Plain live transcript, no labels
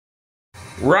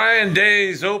Ryan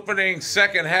Day's opening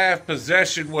second half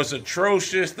possession was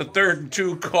atrocious. The 3rd and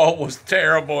 2 call was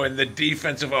terrible, and the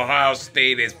defense of Ohio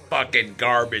State is fucking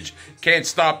garbage. Can't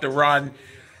stop the run.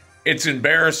 It's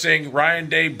embarrassing. Ryan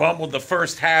Day bumbled the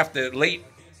first half. With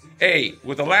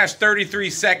the last 33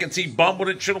 seconds, he bumbled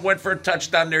it. Should have went for a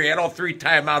touchdown there. He had all 3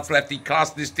 timeouts left. He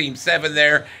cost this team 7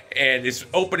 there, and his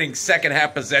opening second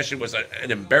half possession was an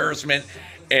embarrassment.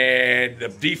 And the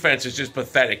defense is just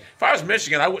pathetic. If I was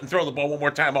Michigan, I wouldn't throw the ball one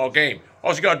more time all game.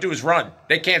 All you got to do is run.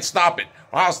 They can't stop it.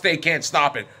 Ohio State can't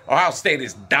stop it. Ohio State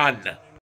is done.